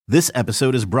This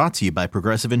episode is brought to you by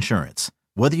Progressive Insurance.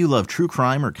 Whether you love true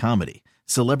crime or comedy,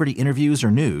 celebrity interviews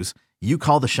or news, you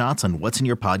call the shots on what's in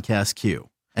your podcast queue.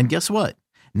 And guess what?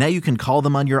 Now you can call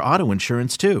them on your auto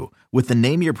insurance too with the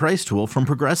Name Your Price tool from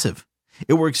Progressive.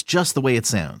 It works just the way it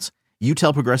sounds. You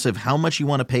tell Progressive how much you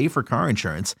want to pay for car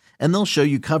insurance, and they'll show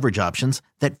you coverage options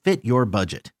that fit your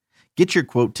budget. Get your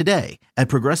quote today at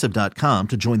Progressive.com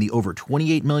to join the over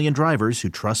 28 million drivers who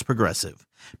trust Progressive.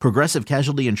 Progressive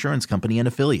Casualty Insurance Company and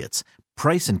Affiliates.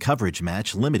 Price and coverage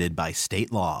match limited by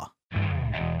state law.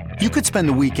 You could spend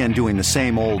the weekend doing the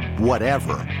same old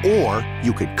whatever, or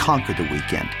you could conquer the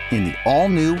weekend in the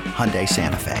all-new Hyundai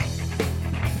Santa Fe.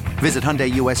 Visit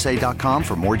HyundaiUSA.com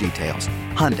for more details.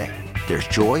 Hyundai, there's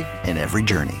joy in every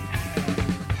journey.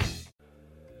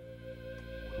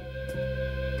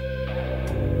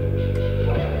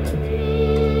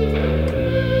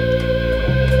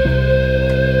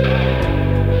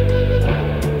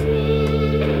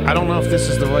 I don't know if this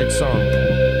is the right song.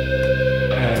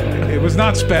 It was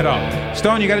not sped up.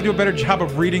 Stone, you got to do a better job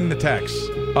of reading the text.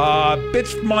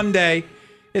 It's Monday.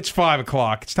 It's 5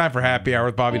 o'clock. It's time for Happy Hour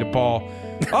with Bobby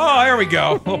DePaul. Oh, there we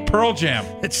go. A little Pearl Jam.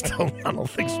 It's still, I don't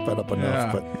think, sped up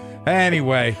enough. Yeah. But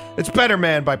anyway. It's Better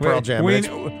Man by Pearl Jam.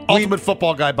 Ultimate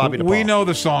football guy, Bobby DePaul. We know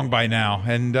the song by now.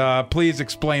 And please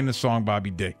explain the song,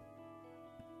 Bobby D.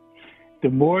 The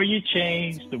more you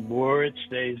change, the more it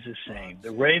stays the same.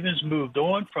 The Ravens moved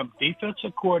on from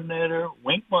defensive coordinator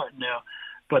Wink Martindale,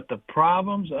 but the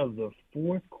problems of the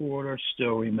fourth quarter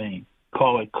still remain.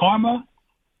 Call it karma,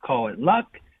 call it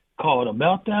luck, call it a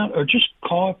meltdown, or just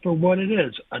call it for what it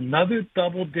is. Another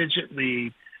double-digit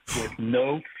lead with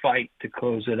no fight to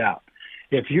close it out.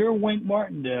 If you're Wink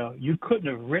Martindale, you couldn't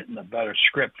have written a better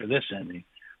script for this ending.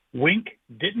 Wink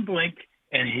didn't blink,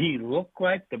 and he looked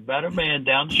like the better man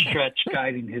down the stretch,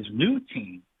 guiding his new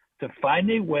team to find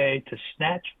a way to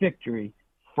snatch victory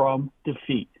from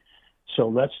defeat. So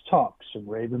let's talk some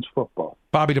Ravens football.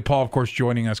 Bobby DePaul, of course,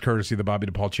 joining us courtesy of the Bobby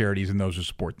DePaul Charities and those who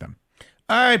support them.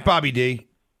 All right, Bobby D.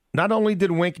 Not only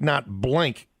did Wink not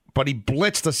blink, but he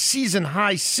blitzed a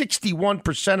season-high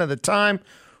 61% of the time.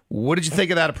 What did you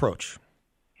think of that approach?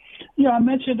 Yeah, I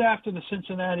mentioned after the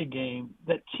Cincinnati game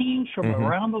that teams from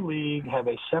around the league have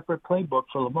a separate playbook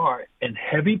for Lamar, and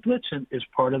heavy blitzing is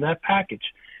part of that package.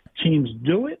 Teams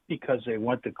do it because they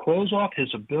want to close off his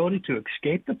ability to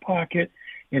escape the pocket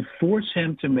and force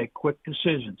him to make quick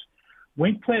decisions.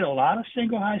 Wink played a lot of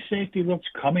single high safety looks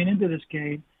coming into this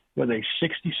game with a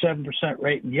 67%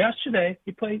 rate. And yesterday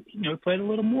he played a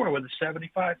little more with a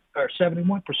 75 or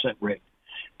 71% rate.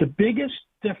 The biggest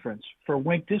difference for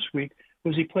Wink this week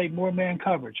was he played more man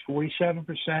coverage,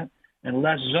 47%, and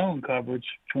less zone coverage,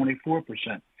 24%.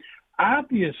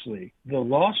 Obviously, the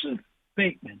loss of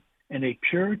Bateman and a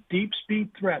pure deep speed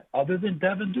threat other than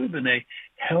Devin Duvernay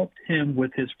helped him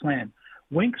with his plan.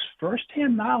 Wink's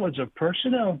firsthand knowledge of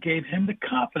personnel gave him the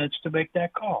confidence to make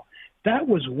that call. That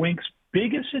was Wink's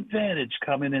biggest advantage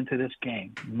coming into this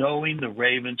game, knowing the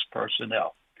Ravens'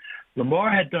 personnel.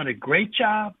 Lamar had done a great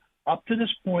job up to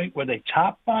this point with a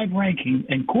top 5 ranking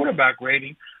and quarterback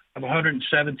rating of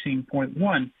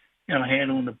 117.1,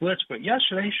 handling the blitz. But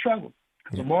yesterday he struggled.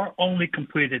 Lamar only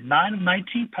completed 9 of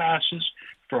 19 passes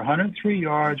for 103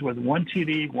 yards with 1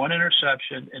 TD, 1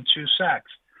 interception, and 2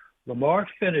 sacks. Lamar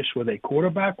finished with a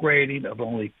quarterback rating of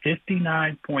only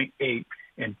 59.8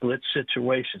 in blitz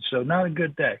situations, so not a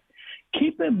good day.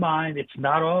 Keep in mind it's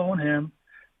not all on him.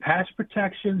 Pass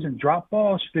protections and drop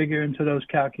balls figure into those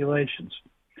calculations.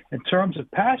 In terms of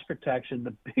pass protection,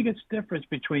 the biggest difference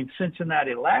between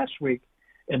Cincinnati last week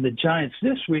and the Giants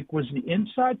this week was the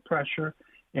inside pressure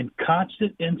and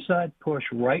constant inside push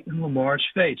right in Lamar's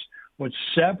face. On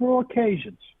several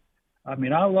occasions, I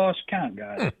lost count,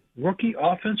 guys. Rookie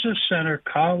offensive center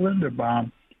Kyle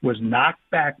Linderbaum was knocked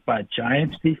back by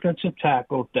Giants defensive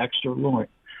tackle Dexter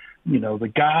Lawrence.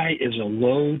 The guy is a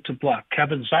load to block.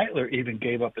 Kevin Zeitler even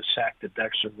gave up a sack to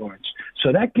Dexter Lawrence.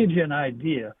 So that gives you an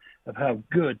idea of how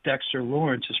good Dexter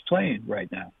Lawrence is playing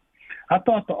right now. I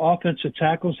thought the offensive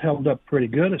tackles held up pretty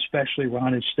good, especially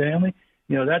Ronnie Stanley.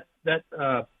 That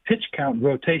pitch count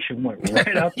rotation went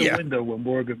right out the window when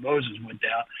Morgan Moses went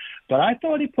down. But I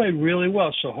thought he played really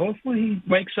well. So hopefully he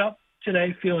wakes up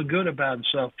today feeling good about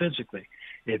himself physically.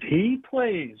 If he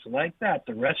plays like that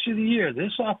the rest of the year,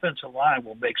 this offensive line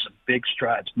will make some big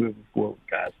strides moving forward,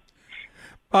 guys.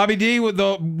 Bobby D, with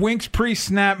the Wink's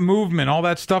pre-snap movement, all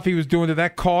that stuff he was doing, did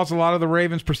that cause a lot of the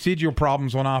Ravens' procedural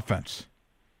problems on offense?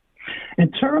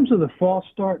 In terms of the false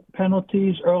start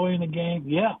penalties early in the game,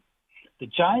 yeah. The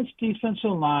Giants'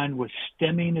 defensive line was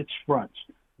stemming its fronts.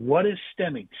 What is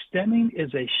stemming? Stemming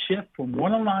is a shift from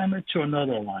one alignment to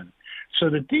another alignment. So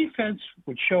the defense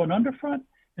would show an underfront,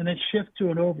 and then shift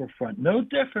to an over front. No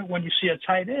different when you see a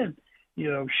tight end,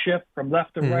 shift from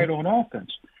left to right on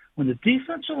offense. When the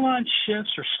defensive line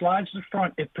shifts or slides to the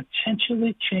front, it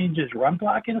potentially changes run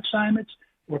blocking assignments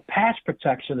or pass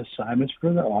protection assignments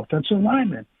for the offensive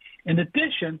linemen. In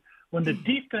addition, when the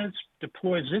defense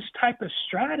deploys this type of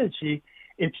strategy,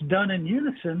 it's done in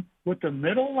unison with the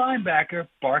middle linebacker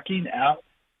barking out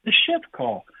the shift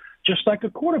call, just like a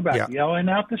quarterback yelling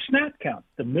out the snap count.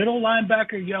 The middle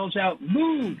linebacker yells out,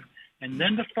 move, and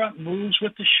then the front moves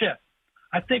with the shift.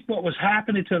 I think what was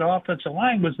happening to the offensive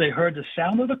line was they heard the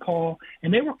sound of the call,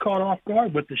 and they were caught off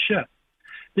guard with the shift.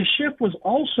 The shift was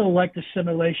also like the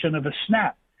simulation of a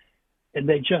snap, and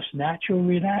they just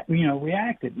naturally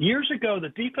reacted. Years ago, the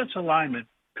defensive lineman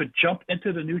could jump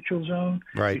into the neutral zone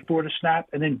before the snap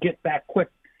and then get back quick,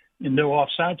 and no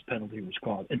offsides penalty was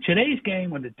called. In today's game,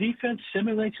 when the defense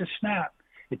simulates a snap,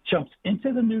 it jumps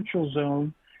into the neutral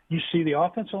zone. You see the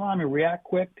offensive lineman react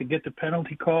quick to get the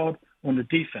penalty called on the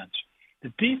defense.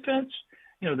 The defense,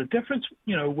 the difference,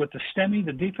 with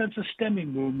the defensive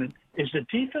stemming movement is the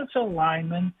defensive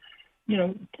lineman,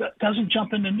 doesn't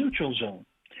jump in the neutral zone.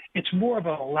 It's more of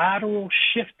a lateral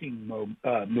shifting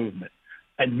movement.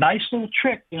 A nice little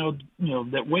trick,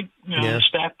 that Wink, the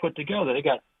staff put together. They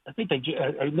got,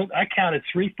 I counted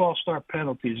 3 false start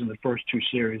penalties in the first 2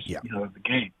 series, of the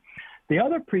game. The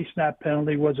other pre-snap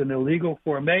penalty was an illegal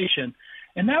formation,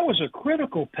 and that was a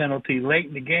critical penalty late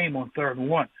in the game on 3rd and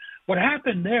 1. What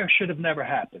happened there should have never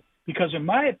happened because, in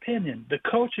my opinion, the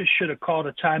coaches should have called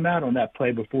a timeout on that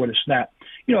play before the snap.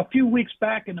 A few weeks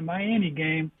back in the Miami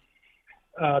game,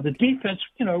 the defense,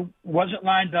 wasn't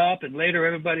lined up, and later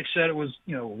everybody said it was,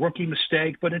 a rookie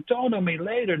mistake. But it dawned on me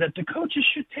later that the coaches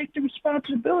should take the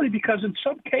responsibility because in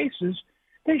some cases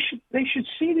they should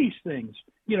see these things,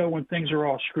 when things are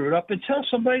all screwed up and tell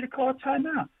somebody to call a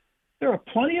timeout. There are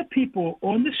plenty of people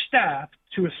on the staff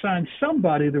to assign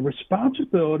somebody the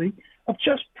responsibility of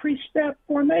just pre-snap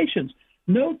formations.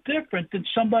 No different than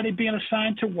somebody being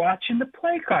assigned to watching the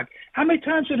play clock. How many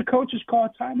times did the coaches call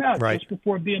a timeout just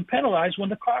before being penalized when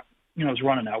the clock, is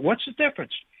running out? What's the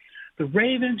difference? The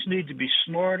Ravens need to be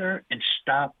smarter and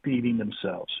stop beating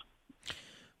themselves.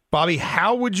 Bobby,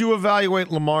 how would you evaluate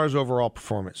Lamar's overall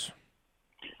performance?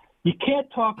 You can't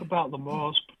talk about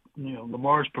Lamar's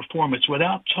performance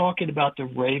without talking about the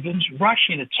Ravens'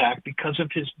 rushing attack because of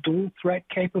his dual threat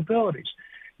capabilities.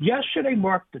 Yesterday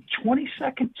marked the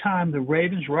 22nd time the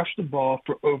Ravens rushed the ball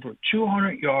for over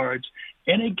 200 yards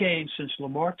in a game since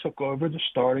Lamar took over the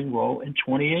starting role in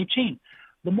 2018.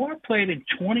 Lamar played in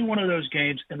 21 of those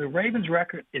games, and the Ravens'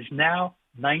 record is now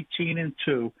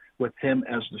 19-2 with him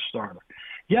as the starter.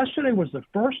 Yesterday was the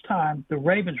first time the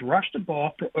Ravens rushed the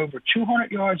ball for over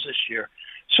 200 yards this year,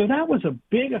 so that was a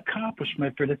big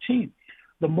accomplishment for the team.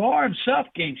 Lamar himself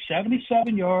gained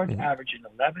 77 yards, averaging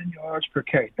 11 yards per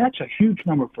carry. That's a huge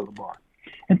number for Lamar.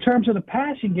 In terms of the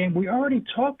passing game, we already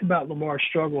talked about Lamar's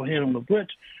struggle hit on the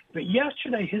blitz, but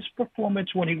yesterday his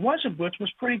performance when he wasn't blitz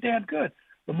was pretty damn good.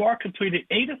 Lamar completed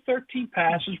 8 of 13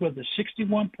 passes with a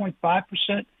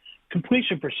 61.5%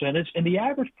 completion percentage, and the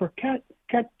average per catch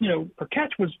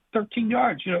was 13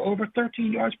 yards, over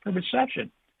 13 yards per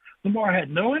reception. Lamar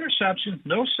had no interceptions,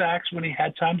 no sacks when he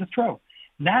had time to throw.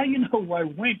 Now you know why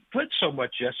Wink blitzed so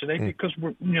much yesterday because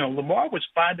Lamar was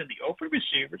finding the open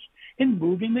receivers and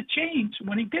moving the chains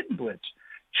when he didn't blitz.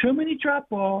 Too many drop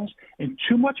balls and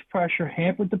too much pressure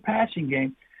hampered the passing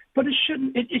game, but it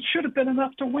should have been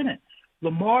enough to win it.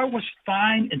 Lamar was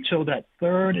fine until that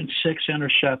 3rd and 6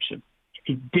 interception.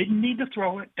 He didn't need to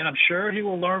throw it, and I'm sure he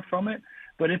will learn from it,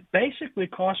 but it basically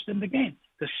cost him the game.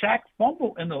 The sack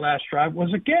fumble in the last drive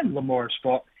was, again, Lamar's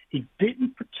fault. He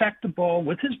didn't protect the ball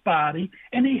with his body,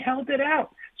 and he held it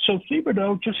out. So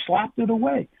Thibodeau just slapped it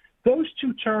away. Those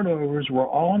 2 turnovers were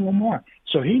all on Lamar.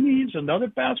 So he needs another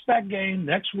bounce-back game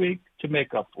next week to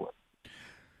make up for it.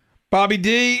 Bobby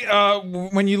D,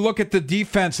 when you look at the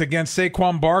defense against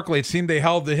Saquon Barkley, it seemed they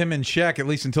held him in check, at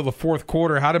least until the 4th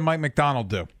quarter. How did Mike McDonald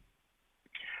do?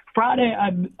 Friday,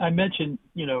 I mentioned,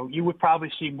 you would probably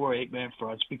see more 8-man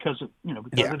fronts because of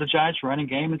the Giants' running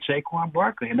game and Saquon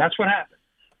Barkley, and that's what happened.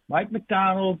 Mike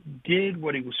McDonald did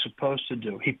what he was supposed to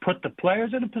do. He put the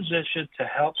players in a position to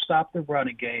help stop the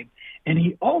running game, and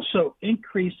he also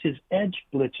increased his edge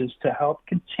blitzes to help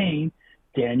contain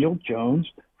Daniel Jones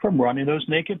from running those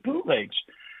naked bootlegs.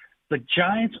 The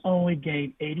Giants only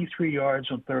gained 83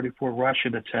 yards on 34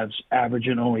 rushing attempts,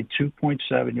 averaging only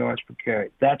 2.7 yards per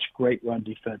carry. That's great run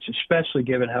defense, especially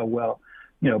given how well,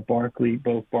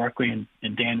 both Barkley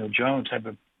and Daniel Jones have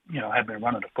been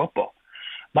running the football.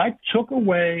 Mike took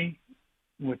away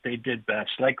what they did best,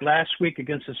 like last week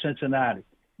against the Cincinnati,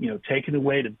 taking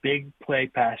away the big play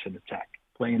passing attack.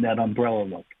 playing that umbrella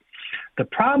look. The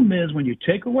problem is when you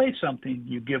take away something,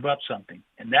 you give up something.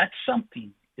 And that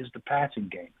something is the passing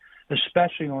game,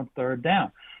 especially on third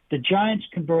down. The Giants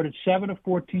converted 7 of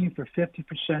 14 for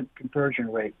 50%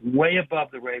 conversion rate, way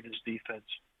above the Ravens defense,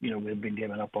 we've been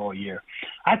giving up all year.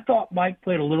 I thought Mike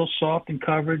played a little soft in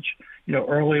coverage,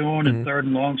 early on in third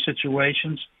and long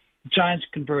situations. The Giants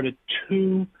converted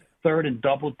 2 third and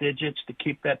double digits to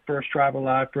keep that first drive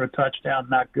alive for a touchdown.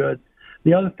 Not good.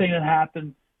 The other thing that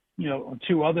happened, on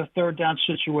 2 other third down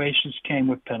situations came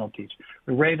with penalties.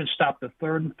 The Ravens stopped the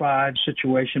 3rd and 5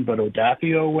 situation, but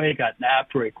Odafe Oweh got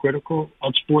nabbed for a critical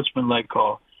unsportsmanlike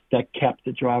call that kept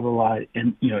the drive alive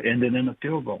and, ended in a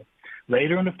field goal.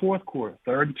 Later in the fourth quarter,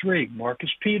 3rd and 3,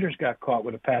 Marcus Peters got caught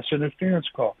with a pass interference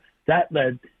call. That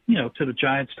led, to the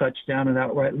Giants' touchdown and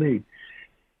outright lead.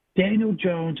 Daniel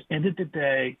Jones ended the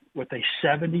day with a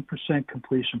 70%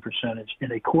 completion percentage and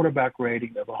a quarterback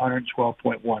rating of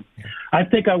 112.1. I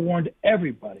think I warned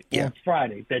everybody on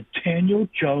Friday that Daniel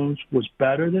Jones was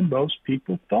better than most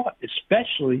people thought,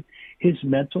 especially his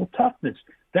mental toughness.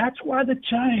 That's why the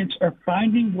Giants are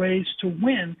finding ways to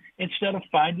win instead of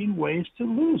finding ways to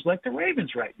lose, like the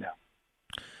Ravens right now.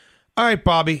 All right,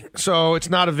 Bobby. So it's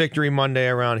not a victory Monday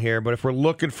around here, but if we're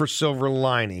looking for silver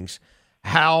linings,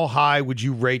 how high would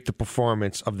you rate the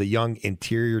performance of the young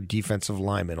interior defensive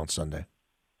lineman on Sunday?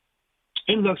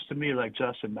 It looks to me like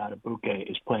Justin Matabuke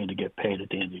is playing to get paid at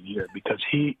the end of the year because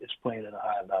he is playing at a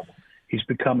high level. He's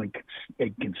becoming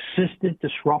a consistent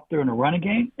disruptor in the running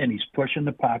game, and he's pushing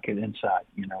the pocket inside,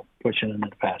 pushing into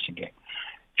the passing game.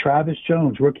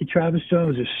 Rookie Travis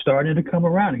Jones is starting to come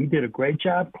around. He did a great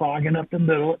job clogging up the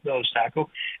middle at nose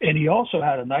tackle, and he also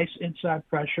had a nice inside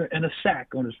pressure and a sack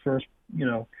on his first,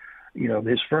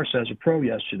 his first as a pro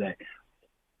yesterday.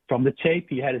 From the tape,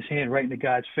 he had his hand right in the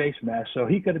guy's face mask, so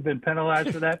he could have been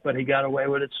penalized for that, but he got away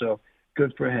with it, so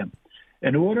good for him.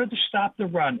 In order to stop the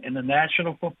run in the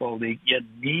National Football League, you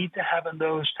need to have a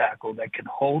nose tackle that can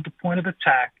hold the point of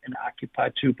attack and occupy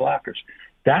 2 blockers.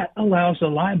 That allows the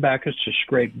linebackers to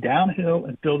scrape downhill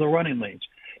and fill the running lanes.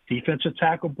 Defensive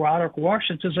tackle Broderick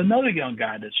Washington is another young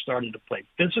guy that's starting to play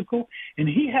physical, and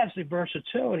he has the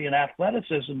versatility and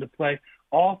athleticism to play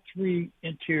all 3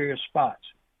 interior spots.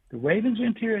 The Ravens'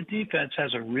 interior defense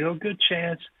has a real good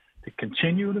chance to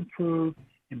continue to improve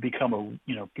and become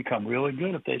really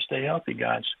good if they stay healthy,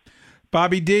 guys.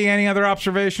 Bobby D, any other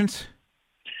observations?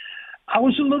 I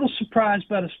was a little surprised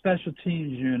by the special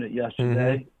teams unit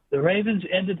yesterday. The Ravens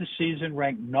ended the season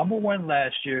ranked number 1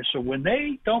 last year, so when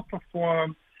they don't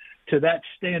perform to that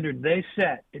standard they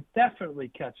set, it definitely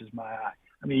catches my eye.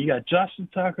 I mean, you got Justin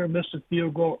Tucker missed a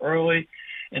field goal early,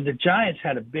 and the Giants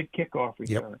had a big kickoff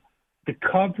return. The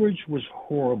coverage was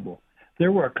horrible.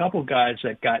 There were a couple guys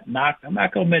that got knocked. I'm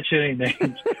not going to mention any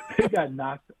names. They got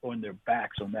knocked on their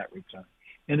backs on that return.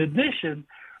 In addition,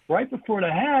 right before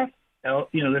the half,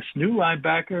 this new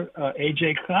linebacker,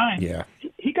 A.J. Klein,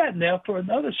 he got nailed for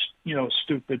another,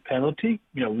 stupid penalty,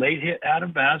 late hit out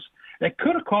of bounds that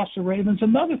could have cost the Ravens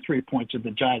another 3 points if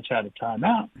the Giants had a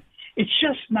timeout. It's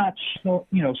just not,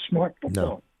 smart football.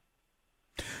 No.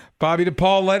 Bobby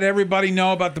DePaul, let everybody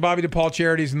know about the Bobby DePaul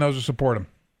charities and those who support them.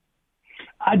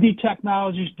 ID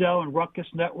Technologies, Dell, and Ruckus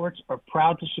Networks are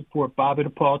proud to support Bobby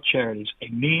DePaul Charities, a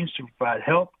means to provide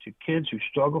help to kids who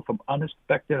struggle from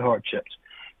unexpected hardships.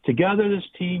 Together, this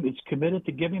team is committed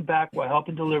to giving back while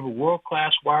helping deliver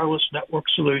world-class wireless network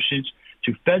solutions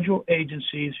to federal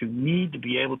agencies who need to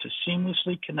be able to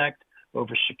seamlessly connect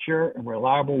over secure and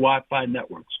reliable Wi-Fi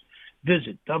networks.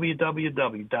 Visit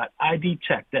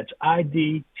www.idtech, that's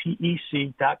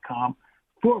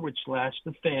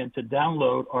idtech.com/The Fan to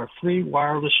download our free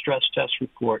wireless stress test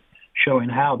report showing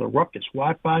how the Ruckus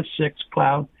Wi-Fi 6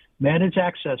 cloud managed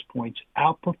access points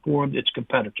outperformed its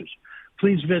competitors.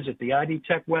 Please visit the ID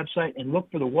Tech website and look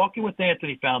for the Walking with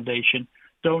Anthony Foundation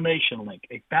donation link,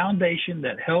 a foundation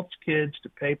that helps kids to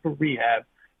pay for rehab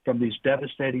from these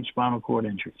devastating spinal cord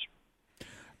injuries.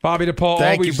 Bobby DePaul,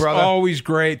 Thank you, brother. Always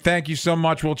great. Thank you so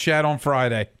much. We'll chat on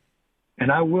Friday.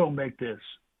 And I will make this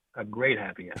a great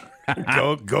happy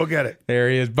hour. Go get it. There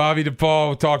he is, Bobby DePaul.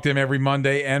 We'll talk to him every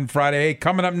Monday and Friday. Hey,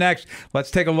 coming up next,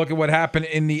 let's take a look at what happened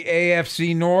in the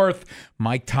AFC North.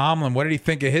 Mike Tomlin, what did he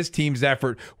think of his team's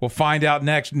effort? We'll find out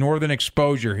next. Northern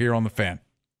Exposure here on The Fan.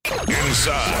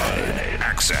 Inside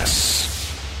Access.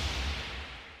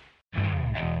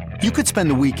 You could spend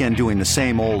the weekend doing the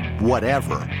same old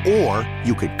whatever, or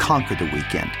you could conquer the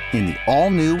weekend in the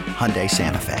all-new Hyundai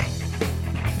Santa Fe.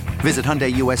 Visit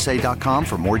HyundaiUSA.com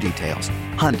for more details.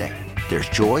 Hyundai, there's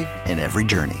joy in every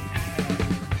journey.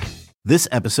 This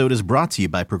episode is brought to you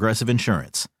by Progressive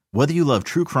Insurance. Whether you love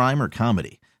true crime or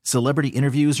comedy, celebrity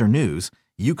interviews or news,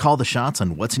 you call the shots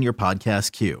on what's in your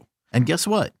podcast queue. And guess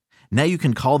what? Now you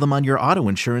can call them on your auto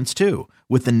insurance too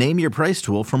with the Name Your Price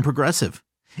tool from Progressive.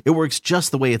 It works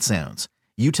just the way it sounds.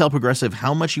 You tell Progressive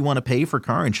how much you want to pay for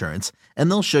car insurance, and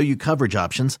they'll show you coverage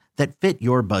options that fit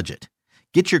your budget.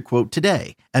 Get your quote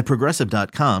today at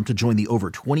Progressive.com to join the over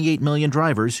 28 million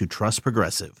drivers who trust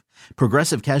Progressive.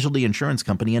 Progressive Casualty Insurance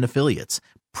Company and Affiliates.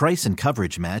 Price and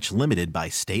coverage match limited by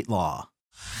state law.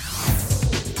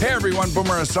 Hey everyone,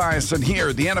 Boomer Esiason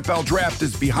here. The NFL Draft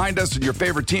is behind us and your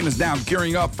favorite team is now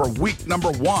gearing up for week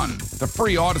number 1. The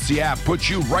free Odyssey app puts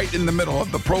you right in the middle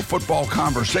of the pro football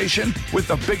conversation with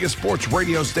the biggest sports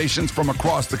radio stations from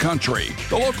across the country.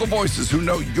 The local voices who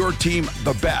know your team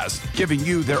the best, giving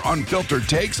you their unfiltered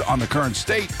takes on the current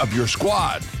state of your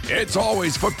squad. It's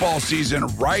always football season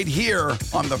right here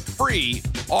on the free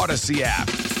Odyssey app.